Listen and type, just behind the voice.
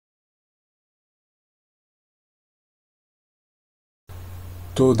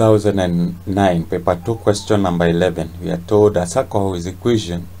2009 paper 2 question number 11. We are told a circle whose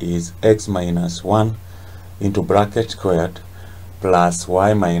equation is x minus 1 into bracket squared plus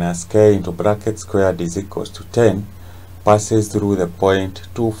y minus k into bracket squared is equals to 10 passes through the point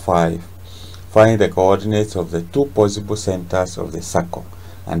 2, 5. Find the coordinates of the two possible centers of the circle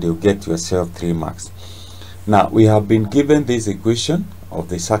and you get yourself 3 marks. Now we have been given this equation of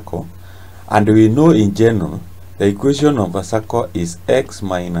the circle and we know in general the equation of a circle is x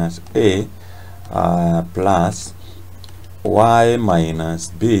minus a plus y minus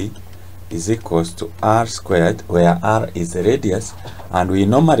b is equals to r squared, where r is the radius, and we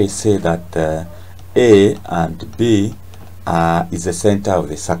normally say that a and b is the center of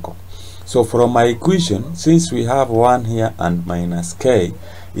the circle. So from my equation, since we have 1 here and minus k,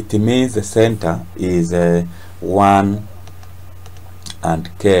 it means the center is 1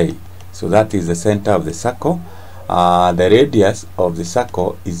 and k. So that is the center of the circle. The radius of the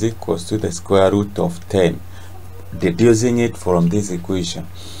circle is equals to the square root of 10, deducing it from this equation.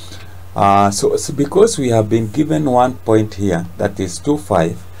 So because we have been given 1 point here, that is 2,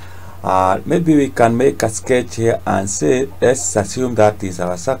 5, maybe we can make a sketch here and say, let's assume that is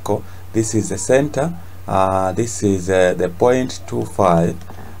our circle. This is the center, this is the point 2, 5,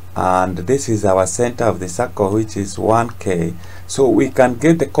 and this is our center of the circle, which is 1k. So we can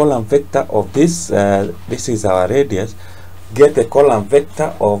get the column vector of this. This is our radius. Get the column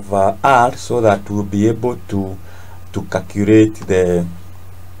vector of r, so that we'll be able to calculate the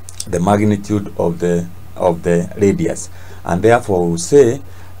magnitude of the radius, and therefore we'll say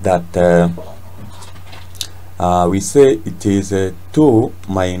that we say it is 2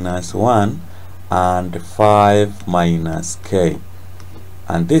 minus 1 and 5 minus k,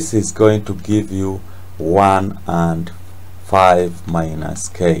 and this is going to give you 1 and 5 minus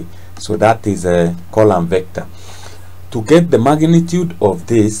k. So that is a column vector. To get the magnitude of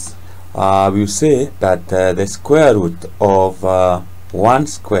this, we'll say that the square root of 1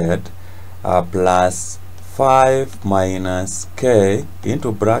 squared plus 5 minus k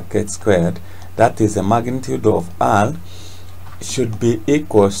into bracket squared, that is the magnitude of r, should be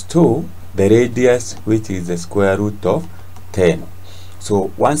equals to the radius, which is the square root of 10.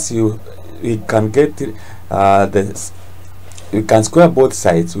 So once we can get we can square both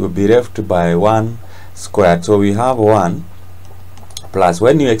sides, will be left by 1 squared. So we have 1 plus,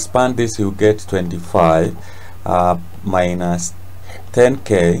 when you expand this, you get 25 minus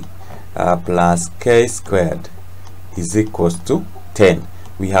 10k plus k squared is equals to 10.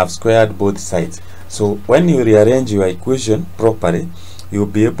 We have squared both sides. So when you rearrange your equation properly, you'll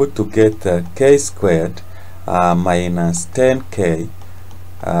be able to get k squared minus 10k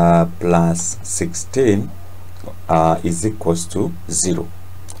plus 16 is equals to 0.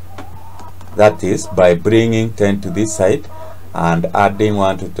 That is by bringing 10 to this side and adding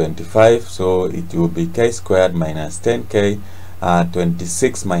 1 to 25, so it will be k squared minus 10k,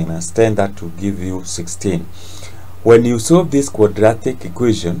 26 minus 10, that will give you 16. When you solve this quadratic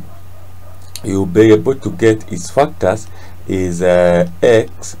equation, you'll be able to get its factors is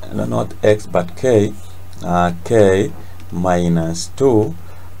x, no, not x but k, k minus 2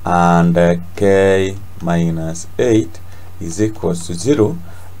 and k minus 8 is equals to 0,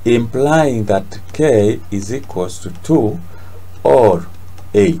 implying that k is equals to 2 or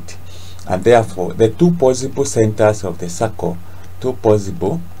 8, and therefore the two possible centers of the circle,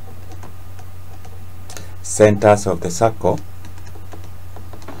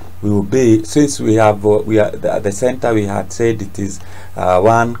 will be, since we have the center we had said it is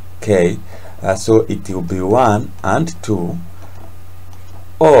 1k, so it will be 1 and 2,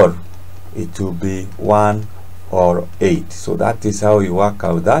 or it will be 1 or 8. So that is how you work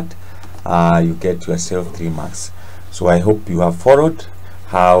out that. You get yourself 3 marks. So I hope you have followed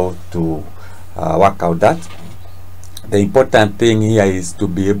how to work out that. The important thing here is to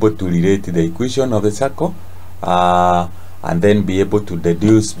be able to relate the equation of the circle and then be able to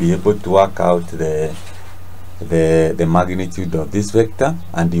deduce, be able to work out the magnitude of this vector,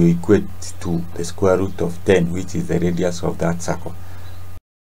 and you equate to the square root of 10, which is the radius of that circle.